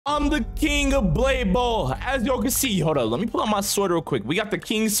I'm the king of blade ball. As y'all can see, hold on, let me pull out my sword real quick. We got the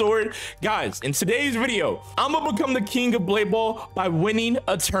king sword. Guys, in today's video, I'm gonna become the king of blade ball by winning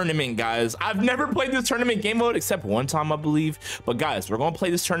a tournament, guys. I've never played this tournament game mode except one time, I believe. But guys, we're gonna play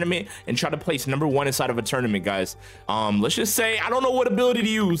this tournament and try to place #1 inside of a tournament, guys. Let's just say I don't know what ability to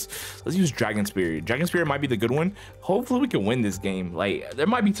use. Let's use Dragon Spirit. Dragon Spirit might be the good one. Hopefully we can win this game. Like, there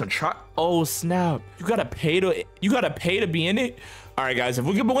might be some oh snap, you gotta pay to be in it. All right, guys, if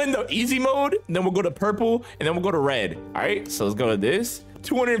we can win the easy mode, then we'll go to purple and then we'll go to red. All right, so let's go to this.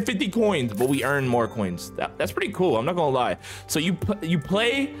 250 coins, but we earn more coins. That's pretty cool, I'm not gonna lie. So you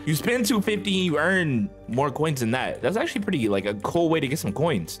spend 250, you earn more coins than that. That's actually pretty, like, a cool way to get some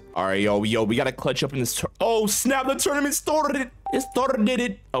coins. All right, yo, we gotta clutch up in this. Oh snap, the tournament started. It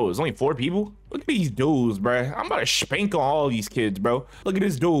started. Oh, it's only 4 people. Look at these dudes, bro. I'm about to spank on all these kids, bro. Look at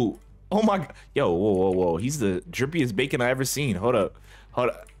this dude. Oh my god. Yo, whoa. He's the drippiest bacon I ever seen. Hold up.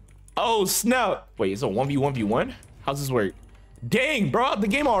 Oh snap. Wait, it's a 1v1v1? How's this work? Dang, bro, the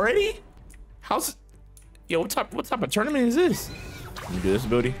game already? Yo, what type of tournament is this? Let me do this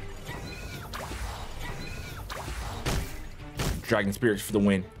ability. Dragon Spirit for the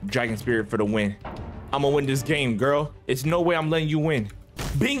win. Dragon Spirit for the win. I'm gonna win this game, girl. It's no way I'm letting you win.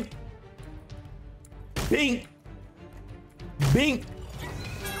 Bing. Bing. Bing.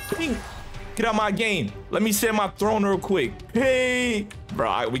 Bing. Get out my game. Let me sit on my throne real quick. Hey,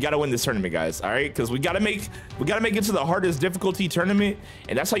 bro, we gotta win this tournament, guys. All right, because we gotta make it to the hardest difficulty tournament,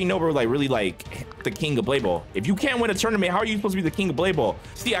 and that's how you know we're like really like the king of blade ball. If you can't win a tournament, how are you supposed to be the king of blade ball?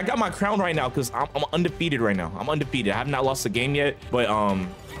 See, I got my crown right now because I'm undefeated right now. I'm undefeated. I have not lost a game yet, but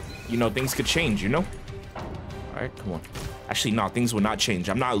you know, things could change, you know. All right, come on. Actually, no, things will not change.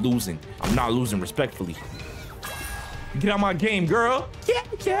 I'm not losing. I'm not losing, respectfully. Get out my game, girl.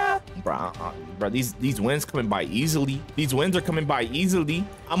 Yeah. Bro, these wins coming by easily. These wins are coming by easily.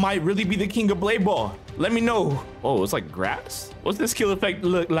 I might really be the king of blade ball. Let me know. Oh, it's like grass. What's this skill effect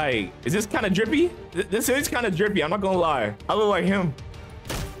look like? Is this kind of drippy? This is kind of drippy. I'm not gonna lie. I look like him.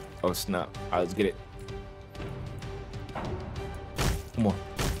 Oh snap. All right, let's get it. Come on.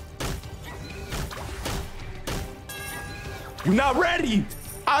 You're not ready.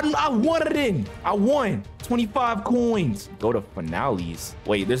 I won it in. I won. 25 coins. Go to finales.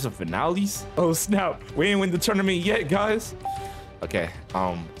 Wait, there's a finales? Oh snap, we ain't win the tournament yet, guys. Okay,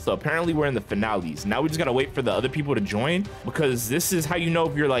 so apparently we're in the finales. Now we just gotta wait for the other people to join, because this is how you know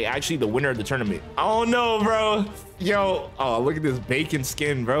if you're like actually the winner of the tournament. I don't know, bro. Yo, oh, look at this bacon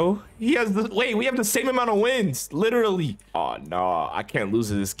skin, bro. He has the, wait, we have the same amount of wins, literally. Oh no, I can't lose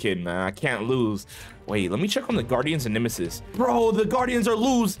to this kid, man. I can't lose. Wait, let me check on the Guardians and Nemesis. Bro, the Guardians are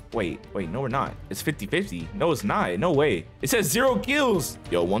lose. Wait, no, we're not. It's 50-50. No, it's not. No way. It says 0 kills.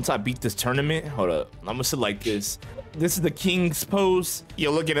 Yo, once I beat this tournament, hold up. I'm gonna sit like this. This is the king's pose. Yo,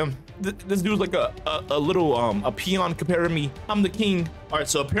 look at him. This dude's like a little a peon compared to me. I'm the king. All right,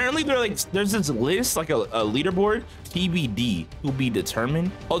 so apparently there's this list, like a leaderboard. TBD, to be determined.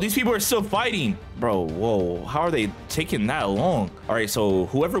 Oh, these people are still fighting. Bro, whoa, how are they taking that long? All right, so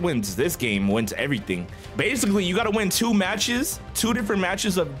whoever wins this game wins everything. Basically, you gotta win 2 matches, 2 different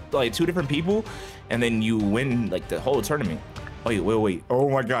matches of like 2 different people, and then you win like the whole tournament. Wait. Oh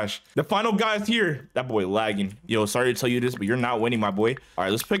my gosh. The final guy's here. That boy lagging. Yo, sorry to tell you this, but you're not winning, my boy. All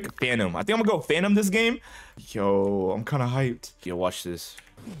right, let's pick Phantom. I think I'm gonna go Phantom this game. Yo, I'm kind of hyped. Yo, watch this.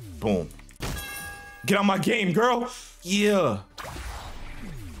 Boom. Get on my game, girl. Yeah.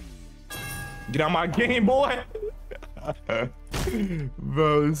 Get on my game, boy.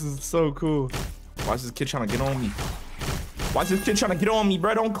 Bro, this is so cool. Watch this kid trying to get on me. Watch this kid trying to get on me,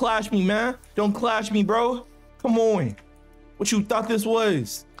 bro. Don't clash me, man. Don't clash me, bro. Come on. What you thought this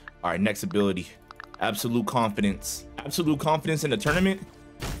was? All right, next ability. Absolute confidence. Absolute confidence in the tournament.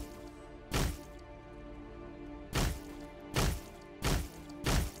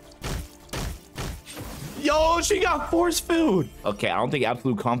 Yo, she got force field. Okay, I don't think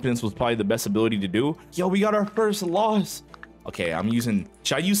absolute confidence was probably the best ability to do. Yo, we got our first loss. Okay, I'm using,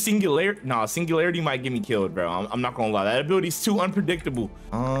 should I use singularity? Nah, singularity might get me killed, bro. I'm not gonna lie, that ability's too unpredictable.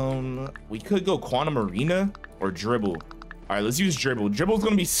 We could go quantum arena or dribble. All right, let's use dribble. Dribble's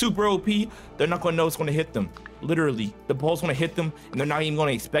gonna be super OP. They're not gonna know it's gonna hit them. Literally, the ball's gonna hit them and they're not even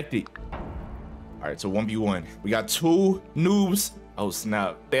gonna expect it. All right, so 1v1. We got 2 noobs. Oh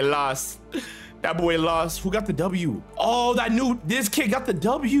snap, they lost. That boy lost. Who got the W? Oh, this kid got the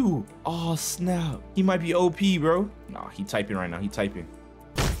W. Oh snap, he might be OP, bro. Nah, he typing right now, he typing.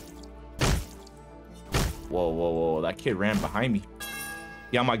 Whoa, that kid ran behind me.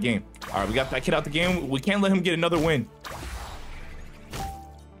 Yeah, my game. All right, we got that kid out the game. We can't let him get another win.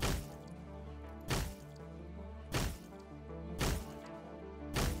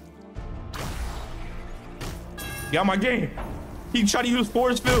 Get out my game. He tried to use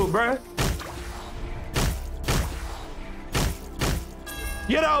force field, bruh.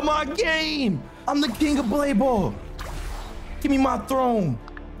 Get out my game. I'm the king of play ball. Give me my throne.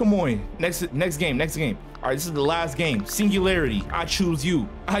 Come on. Next game. All right, this is the last game. Singularity. I choose you.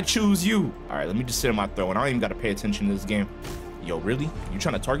 I choose you. All right, let me just sit on my throne. I don't even got to pay attention to this game. Yo, really? You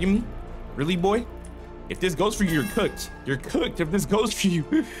trying to target me? Really, boy? If this goes for you, you're cooked. You're cooked if this goes for you.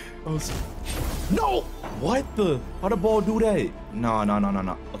 No! What the? How'd the ball do that?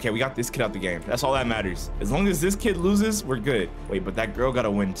 No. Okay, we got this kid out the game. That's all that matters. As long as this kid loses, we're good. Wait, but that girl gotta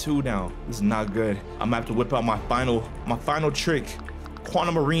win too now. This is not good. I'm gonna have to whip out my final trick.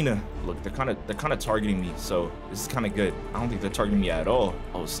 Quantum Arena. Look, they're kind of targeting me, so this is kind of good. I don't think they're targeting me at all.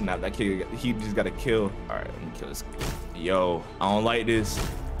 Oh snap! That kid, he just got a kill. All right, let me kill this kid. Yo, I don't like this.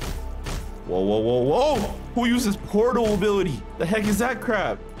 Whoa! Who uses portal ability? The heck is that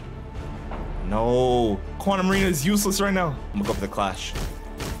crap? No, Quantum Arena is useless right now. I'm gonna go for the clash.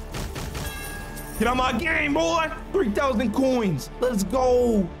 Get on my game, boy. 3,000 coins. Let's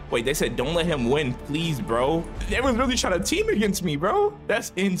go. Wait, they said don't let him win, please, bro. They was really trying to team against me, bro.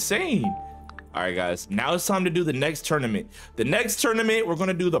 That's insane. All right, guys, now it's time to do the next tournament. The next tournament, we're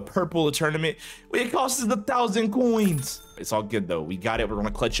gonna do the purple tournament. It costs us 1,000 coins. It's all good though. We got it. We're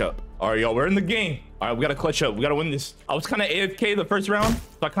gonna clutch up. All right, y'all, we're in the game. All right, we gotta clutch up. We gotta win this. I was kind of AFK the first round, so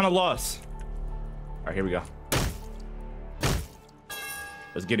I kind of lost. All right, here we go.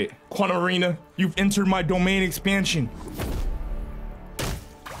 Let's get it. Quantum Arena, you've entered my domain expansion.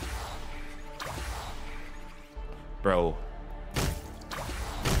 Bro.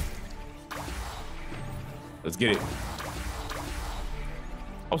 Let's get it.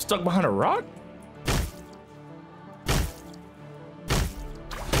 I was stuck behind a rock?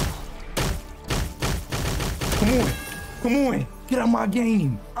 Come on. Get out my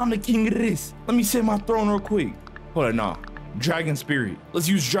game. I'm the king of this. Let me set my throne real quick. Hold on, nah. Dragon Spirit. Let's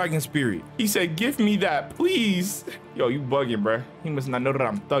use Dragon Spirit. He said, give me that, please. Yo, you bugging, bruh. He must not know that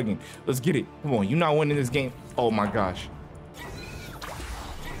I'm thugging. Let's get it. Come on, you not winning this game. Oh my gosh.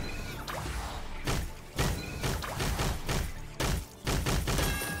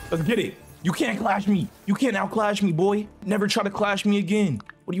 Let's get it. You can't clash me. You can't outclash me, boy. Never try to clash me again.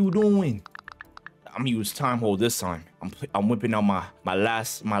 What are you doing? I'm gonna use time hold this time. I'm whipping out my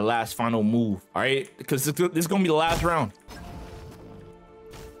last final move. All right, because this is gonna be the last round.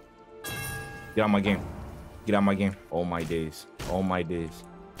 Get out my game. Get out my game. Oh my days. Oh my days.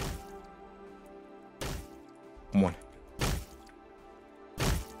 Come on.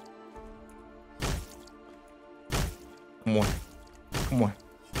 Come on. Come on.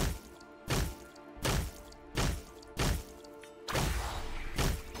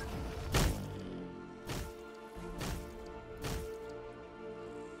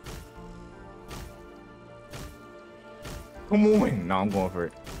 Come on. No, I'm going for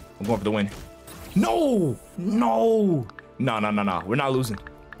it. I'm going for the win. No. We're not losing.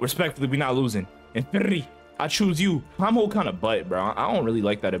 Respectfully, we're not losing. Infinity, I choose you. I'm whole kind of butt, bro. I don't really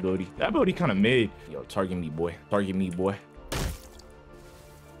like that ability. That ability kind of mid. Yo, target me, boy. Target me, boy.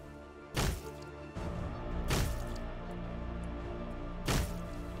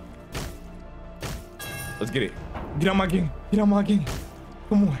 Let's get it. Get out my game. Get out my game.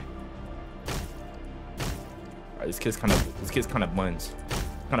 Come on. All right, this kid's kind of buns.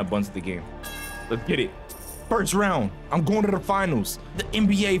 Kind of buns the game. Let's get it. First round. I'm going to the finals. The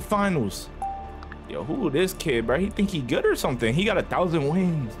NBA finals. Yo, who this kid, bro? He think he good or something? He got 1,000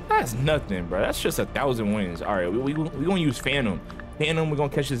 wins. That's nothing, bro. That's just 1,000 wins. All right, we gonna use Phantom. We're gonna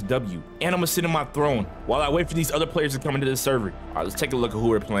catch this W. And I'm gonna sit in my throne while I wait for these other players to come into the server. All right, let's take a look at who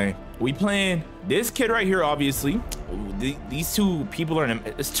we're playing. We playing this kid right here, obviously. These two people are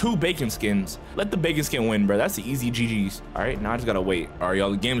it's two bacon skins. Let the bacon skin win, bro. That's the easy GGs. All right, now I just gotta wait. All right,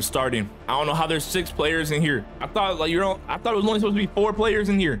 y'all, the game is starting. I don't know how there's 6 players in here. I thought it was only supposed to be 4 players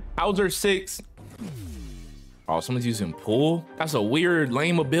in here. How's there 6? Oh, someone's using pool? That's a weird,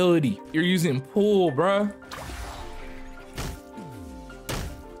 lame ability. You're using pool, bruh.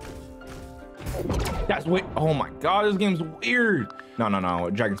 That's weird. Oh my God, this game's weird. No.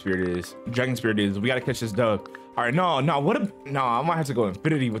 Dragon Spirit is. Dragon Spirit is. We gotta catch this dub. All right, no. I might have to go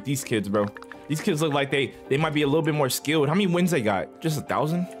Infinity with these kids, bro. These kids look like they might be a little bit more skilled. How many wins they got? Just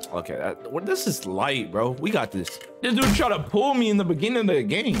 1,000? Okay, this is light, bro. We got this. This dude tried to pull me in the beginning of the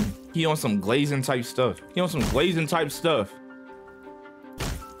game. He on some glazing type stuff.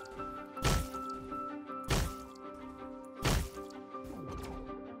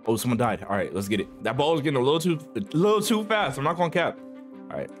 Oh, someone died. All right, let's get it. That ball is getting a little too fast. I'm not gonna cap.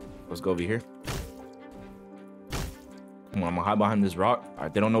 All right, let's go over here. Come on, I'm gonna hide behind this rock. All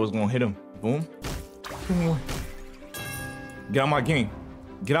right, they don't know what's gonna hit him. Boom. Come on. Get out my game.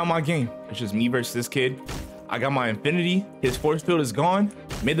 Get out my game. It's just me versus this kid. I got my infinity. His force field is gone.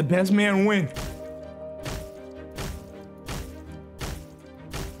 May the best man win.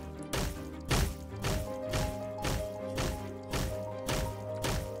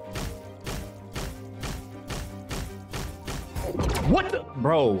 What the?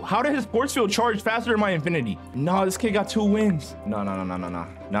 Bro, how did his force field charge faster than my infinity? No, this kid got 2 wins. No. I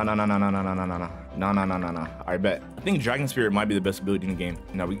bet. I think Dragon Spirit might be the best ability in the game.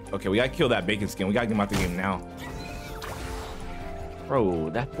 No, we gotta kill that bacon skin. We gotta get him out the game now. Bro,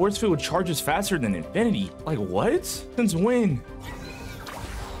 that force field charges faster than infinity. Like what? Since when?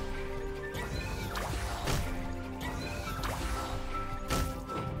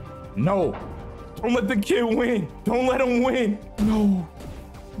 No. Don't let the kid win. Don't let him win. No.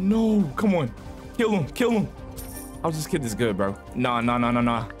 No. Come on. Kill him. Kill him. How's this kid this good, bro? Nah.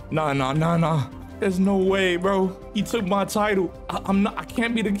 There's no way, bro. He took my title. I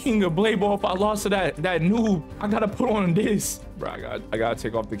can't be the king of Blade Ball if I lost to that noob. I gotta put on this. Bro, I gotta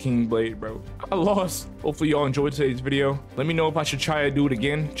take off the King Blade, bro. I lost. Hopefully y'all enjoyed today's video. Let me know if I should try to do it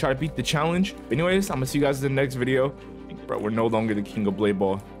again. Try to beat the challenge. But anyways, I'm gonna see you guys in the next video. Bro, we're no longer the king of Blade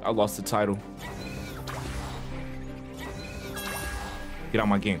Ball. I lost the title. Get out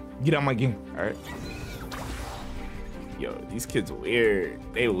my game. Get out my game. All right. Yo, these kids weird.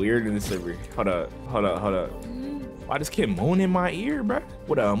 They weird in this server. Hold up. Why this kid moan in my ear, bro?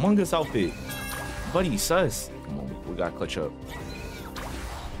 With a Among Us outfit. Buddy, sus. Come on, we gotta clutch up.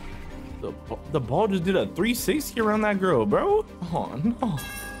 The ball just did a 360 around that girl, bro. Oh no.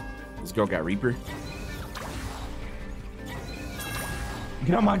 This girl got Reaper.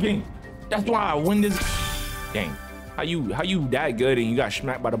 Get out my game. That's why I win this. Dang. How you that good and you got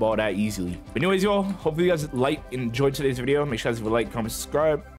smacked by the ball that easily? But anyways, y'all, hopefully you guys enjoyed today's video. Make sure you guys leave a like, comment, subscribe.